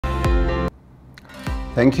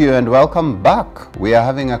Thank you and welcome back. We are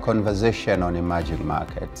having a conversation on emerging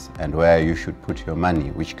markets and where you should put your money,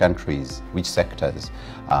 which countries, which sectors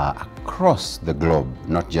across the globe,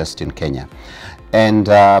 not just in Kenya. And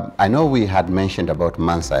I know we had mentioned about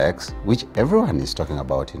Mansa X, which everyone is talking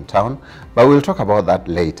about in town, but we'll talk about that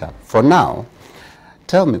later. For now,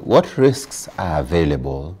 tell me what risks are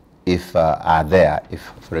available if,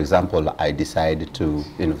 for example, I decide to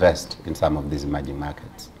invest in some of these emerging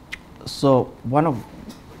markets. So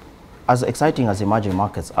as exciting as emerging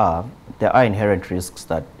markets are, there are inherent risks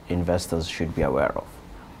that investors should be aware of.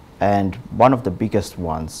 And one of the biggest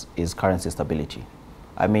ones is currency stability.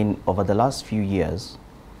 I mean, over the last few years,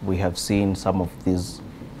 we have seen some of the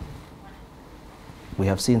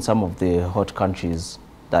hot countries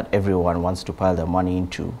that everyone wants to pile their money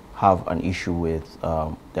into have an issue with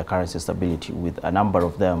their currency stability, with a number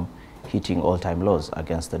of them hitting all-time lows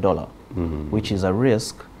against the dollar, which is a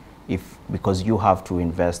risk because you have to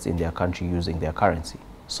invest in their country using their currency.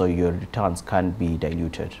 So your returns can be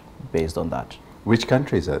diluted based on that. Which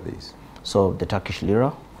countries are these? So the Turkish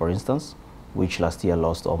lira, for instance, which last year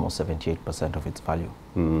lost almost 78% of its value.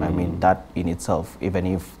 I mean, that in itself, even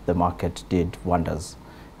if the market did wonders,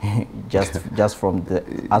 just from the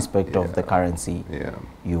aspect of the currency,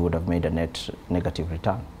 you would have made a net negative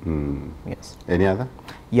return. Yes. Any other?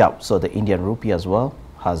 Yeah, so the Indian rupee as well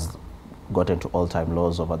has gotten to all-time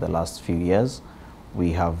lows over the last few years.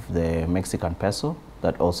 We have the Mexican peso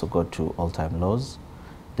that also got to all-time lows,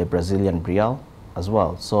 the Brazilian real as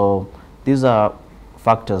well. So these are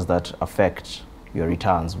factors that affect your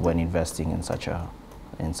returns when investing in such a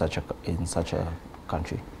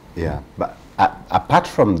country. Yeah, but apart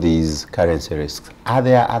from these currency risks, are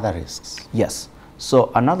there other risks? Yes.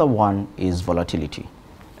 So another one is volatility,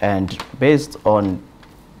 and based on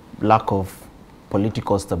lack of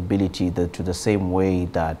political stability to the same way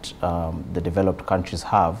that the developed countries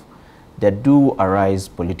have, there do arise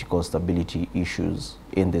political stability issues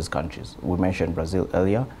in these countries. We mentioned Brazil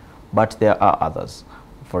earlier, but there are others.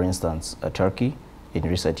 For instance, Turkey in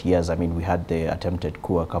recent years, I mean, we had the attempted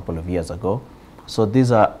coup a couple of years ago. So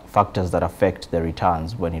these are factors that affect the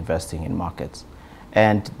returns when investing in markets.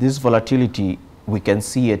 And this volatility, we can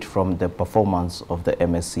see it from the performance of the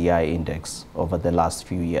MSCI index over the last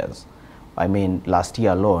few years. I mean, last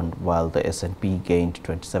year alone, while the S&P gained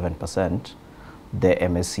 27%, the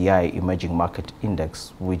MSCI Emerging Market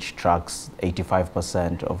Index, which tracks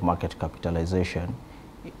 85% of market capitalization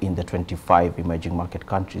in the 25 emerging market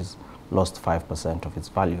countries, lost 5% of its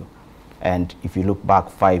value. And if you look back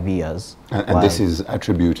 5 years... And this is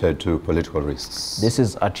attributed to political risks? This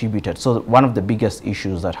is attributed. So one of the biggest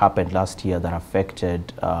issues that happened last year that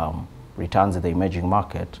affected returns in the emerging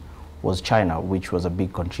market was China, which was a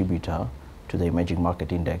big contributor to the emerging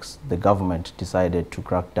market index. The government decided to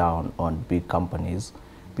crack down on big companies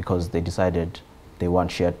because they decided they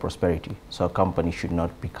want shared prosperity. So a company should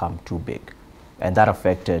not become too big. And that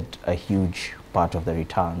affected a huge part of the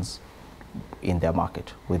returns in their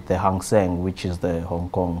market, with the Hang Seng, which is the Hong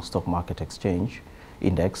Kong Stock Market Exchange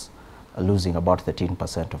index, losing about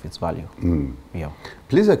 13% of its value. Yeah.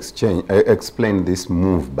 Please explain this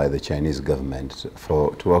move by the Chinese government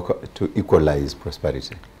to equalize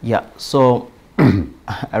prosperity. Yeah, so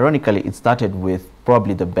ironically, it started with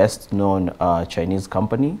probably the best known Chinese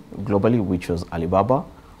company globally, which was Alibaba,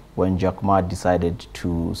 when Jack Ma decided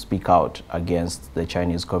to speak out against the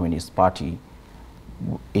Chinese Communist Party,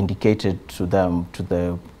 indicated to them, to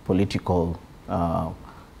the political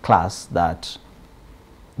class, that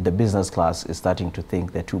the business class is starting to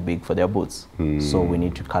think they're too big for their boots. So we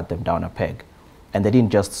need to cut them down a peg. And they didn't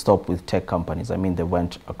just stop with tech companies. I mean, they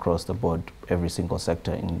went across the board, every single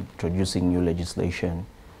sector, introducing new legislation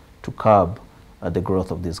to curb the growth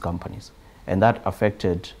of these companies. And that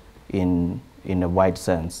affected, in a wide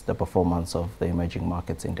sense, the performance of the emerging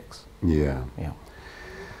markets index. Yeah.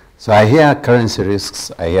 So I hear currency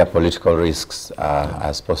risks, I hear political risks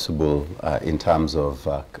as possible in terms of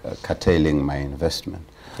curtailing my investment.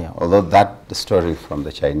 Although the story from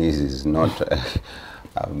the Chinese is not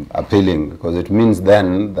appealing, because it means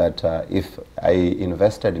then that if I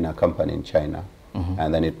invested in a company in China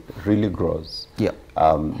and then it really grows,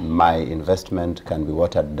 my investment can be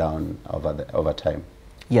watered down over time.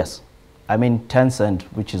 Yes. I mean, Tencent,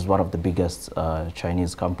 which is one of the biggest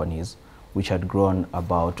Chinese companies, which had grown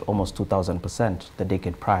about almost 2,000% the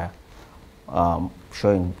decade prior,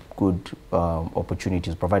 showing good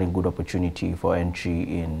opportunities, providing good opportunity for entry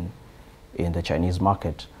in the Chinese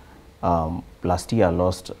market. Last year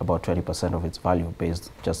lost about 20% of its value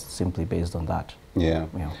simply based on that. Yeah.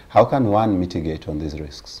 How can one mitigate on these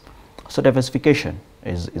risks? So diversification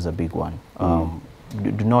is a big one.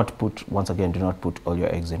 do not put, once again, do not put all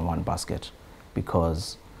your eggs in one basket,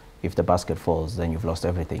 because if the basket falls, then you've lost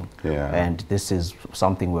everything. Yeah. And this is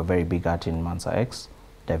something we're very big at in Mansa X,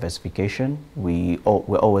 diversification. We're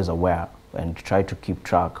always aware and try to keep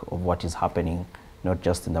track of what is happening, not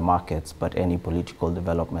just in the markets, but any political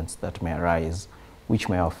developments that may arise, which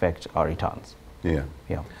may affect our returns. Yeah.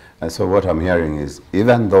 Yeah. And so what I'm hearing is,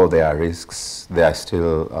 even though there are risks, there are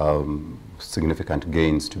still significant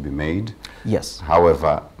gains to be made. Yes.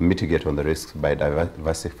 However, mitigate on the risks by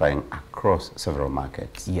diversifying across several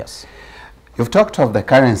markets. Yes. You've talked of the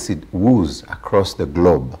currency woes across the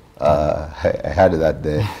globe. I heard that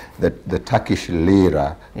the Turkish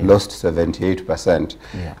lira lost 78%.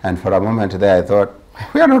 Yeah. And for a moment there I thought,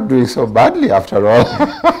 we are not doing so badly after all.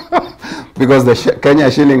 Because the Kenya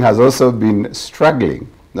shilling has also been struggling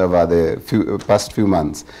over the past few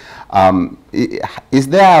months. Is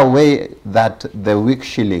there a way that the weak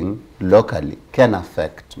shilling locally can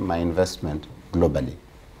affect my investment globally?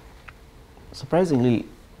 Surprisingly,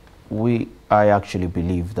 I actually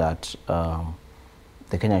believe that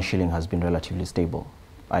the Kenyan shilling has been relatively stable.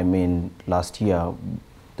 I mean, last year,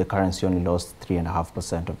 the currency only lost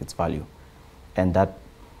 3.5% of its value. And that,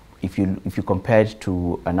 if you compare it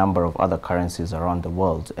to a number of other currencies around the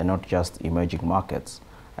world, and not just emerging markets,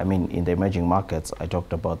 I mean, in the emerging markets, I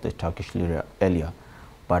talked about the Turkish lira earlier,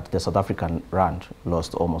 but the South African rand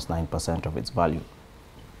lost almost 9% of its value.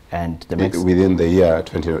 And the within the year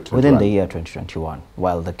 2021? Within the year 2021.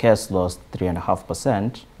 While the KES lost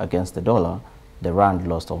 3.5% against the dollar, the rand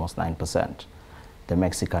lost almost 9%. The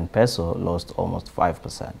Mexican peso lost almost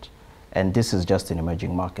 5%. And this is just in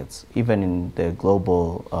emerging markets. Even in the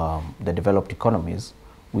global, the developed economies,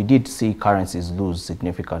 we did see currencies lose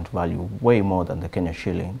significant value, way more than the Kenya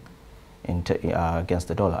shilling against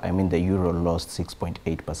the dollar. I mean, the euro lost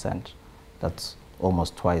 6.8%. That's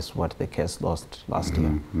almost twice what the KES lost last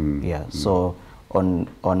year. Yeah. So on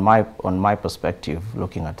my perspective,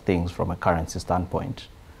 looking at things from a currency standpoint,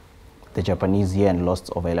 the Japanese yen lost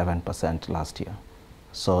over 11% last year.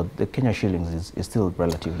 So the Kenya shillings is still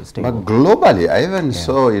relatively stable. But globally, I even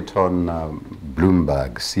saw it on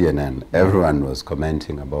Bloomberg, CNN. Everyone was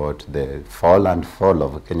commenting about the fall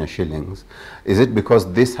of Kenya shillings. Is it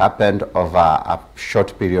because this happened over a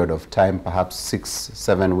short period of time, perhaps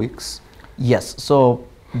 6-7 weeks? Yes. So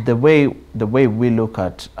the way we look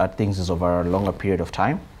at things is over a longer period of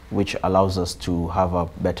time, which allows us to have a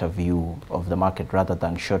better view of the market rather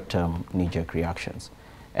than short-term knee-jerk reactions.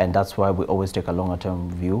 And that's why we always take a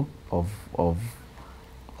longer-term view of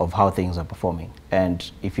how things are performing. And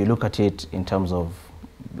if you look at it in terms of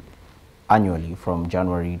annually, from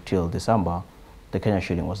January till December, the Kenya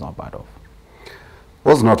shilling was not bad off.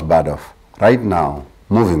 Was not bad off. Right now,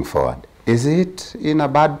 moving forward, is it in a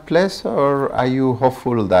bad place, or are you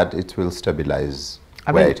hopeful that it will stabilize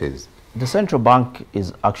where it is? The central bank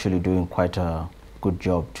is actually doing quite a good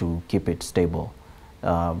job to keep it stable.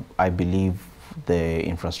 I believe the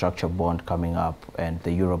infrastructure bond coming up and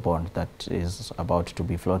the euro bond that is about to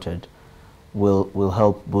be floated will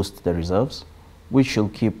help boost the reserves, which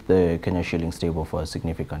should keep the Kenya shilling stable for a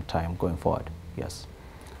significant time going forward. Yes.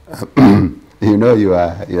 You know, you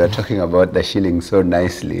are talking about the shilling so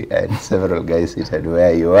nicely, and several guys seated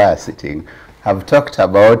where you are sitting have talked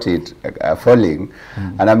about it falling,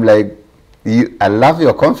 and I'm like, I love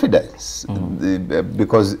your confidence,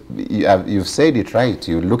 because you've said it right.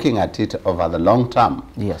 You're looking at it over the long term.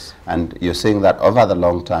 Yes. And you're saying that over the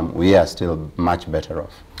long term, we are still much better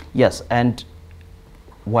off. Yes, and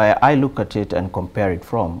where I look at it and compare it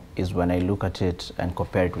from is when I look at it and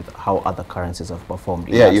compare it with how other currencies have performed.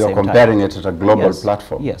 Yeah, you're comparing it to a global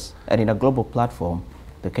platform. Yes, and in a global platform,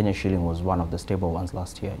 the Kenya shilling was one of the stable ones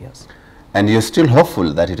last year, yes. And you're still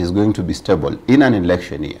hopeful that it is going to be stable in an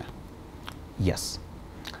election year? Yes.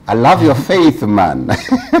 I love your faith, man.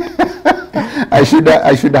 I should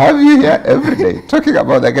have you here every day talking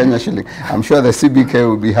about the Kenya shilling. I'm sure the CBK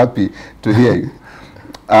will be happy to hear you.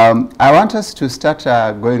 I want us to start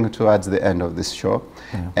going towards the end of this show.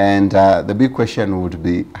 Yeah. And the big question would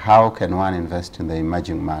be, how can one invest in the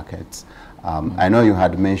emerging markets? I know you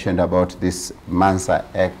had mentioned about this Mansa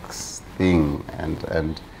X thing,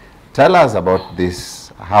 and tell us about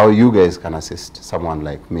this, how you guys can assist someone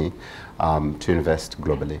like me to invest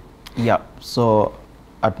globally. Yeah, so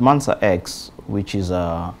at Mansa X, which is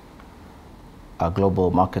a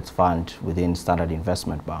global markets fund within Standard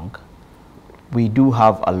Investment Bank, we do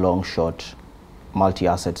have a long-short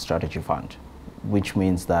multi-asset strategy fund, which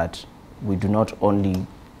means that we do not only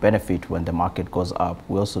benefit when the market goes up,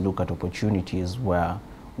 we also look at opportunities where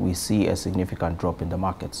we see a significant drop in the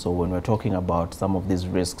market. So when we're talking about some of these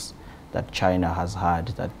risks that China has had,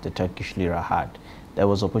 that the Turkish lira had, there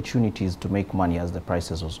was opportunities to make money as the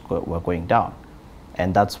prices were going down.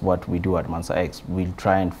 And that's what we do at Mansa X. We'll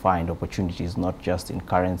try and find opportunities not just in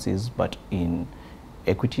currencies, but in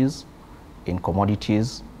equities, in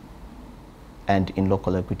commodities, and in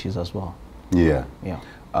local equities as well. Yeah. Yeah.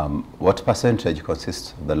 What percentage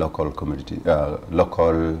consists of the local commodity,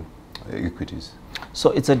 local equities?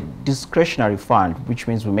 So it's a discretionary fund, which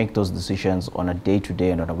means we make those decisions on a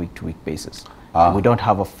day-to-day and on a week-to-week basis. We don't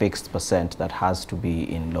have a fixed percent that has to be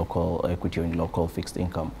in local equity or in local fixed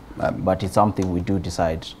income, but it's something we do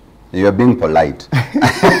decide. You're being polite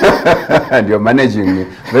and you're managing me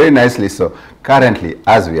very nicely. So currently,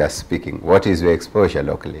 as we are speaking, what is your exposure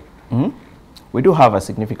locally? We do have a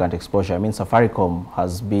significant exposure. I mean, Safaricom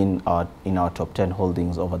has been in our top 10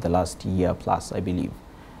 holdings over the last year plus, I believe.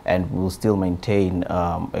 And we'll still maintain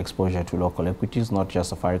exposure to local equities, not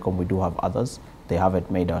just Safaricom. We do have others. They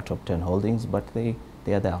haven't made our top 10 holdings, but they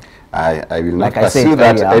are there. I will not Like pursue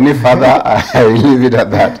that any further. I will leave it at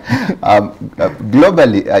that.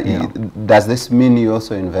 Globally, does this mean you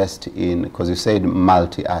also invest in, because you said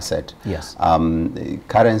multi-asset? Yes.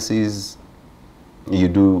 Currencies, you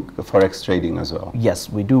do forex trading as well? Yes,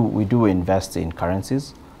 we do invest in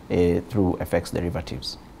currencies through FX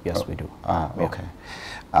derivatives. Yes, we do. Okay.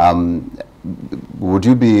 Would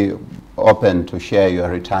you be open to share your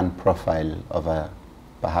return profile over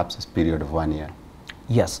perhaps a period of 1 year?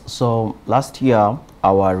 Yes. So last year,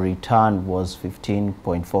 our return was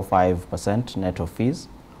 15.45% net of fees,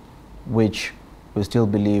 which we still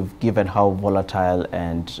believe, given how volatile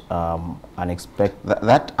and unexpected.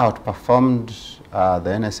 That outperformed the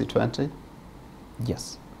NSE 20?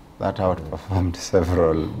 Yes. That outperformed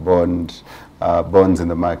several bonds in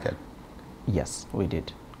the market? Yes, we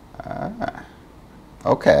did.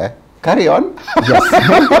 Okay. Carry on. Yes.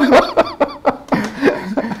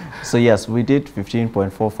 So yes, we did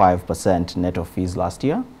 15.45% net of fees last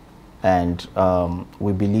year, and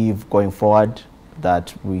we believe going forward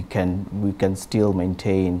that we can still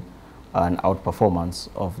maintain an outperformance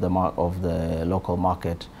of the local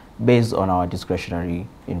market based on our discretionary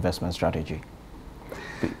investment strategy.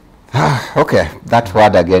 Okay, that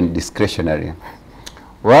word again, discretionary.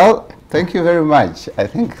 Well, thank you very much. I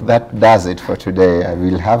think that does it for today. I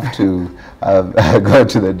will have to go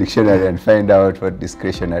to the dictionary and find out what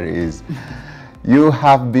discretionary is. You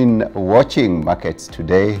have been watching Markets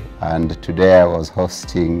Today, and today I was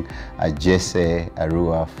hosting Jesse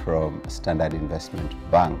Arua from Standard Investment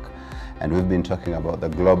Bank. And we've been talking about the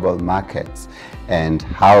global markets and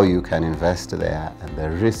how you can invest there and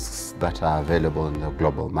the risks that are available in the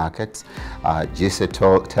global markets. Jesse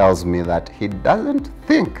tells me that he doesn't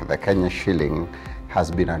think the Kenya shilling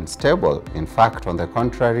has been unstable. In fact, on the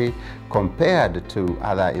contrary, compared to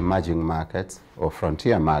other emerging markets or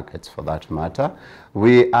frontier markets for that matter,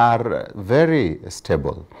 we are very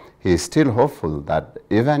stable. He is still hopeful that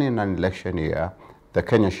even in an election year, the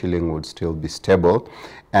Kenya shilling would still be stable.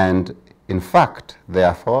 And in fact,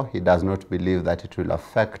 therefore, he does not believe that it will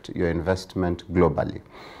affect your investment globally.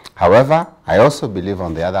 However, I also believe,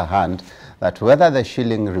 on the other hand, that whether the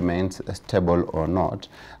shilling remains stable or not,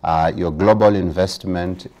 your global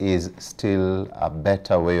investment is still a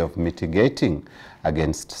better way of mitigating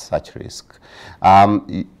against such risk.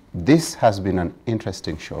 This has been an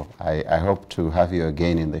interesting show. I hope to have you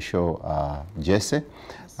again in the show, Jesse,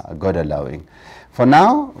 God allowing. For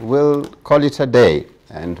now, we'll call it a day,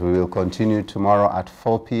 and we will continue tomorrow at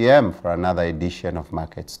 4 p.m. for another edition of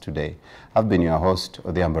Markets Today. I've been your host,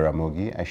 Odhiambo Ramogi.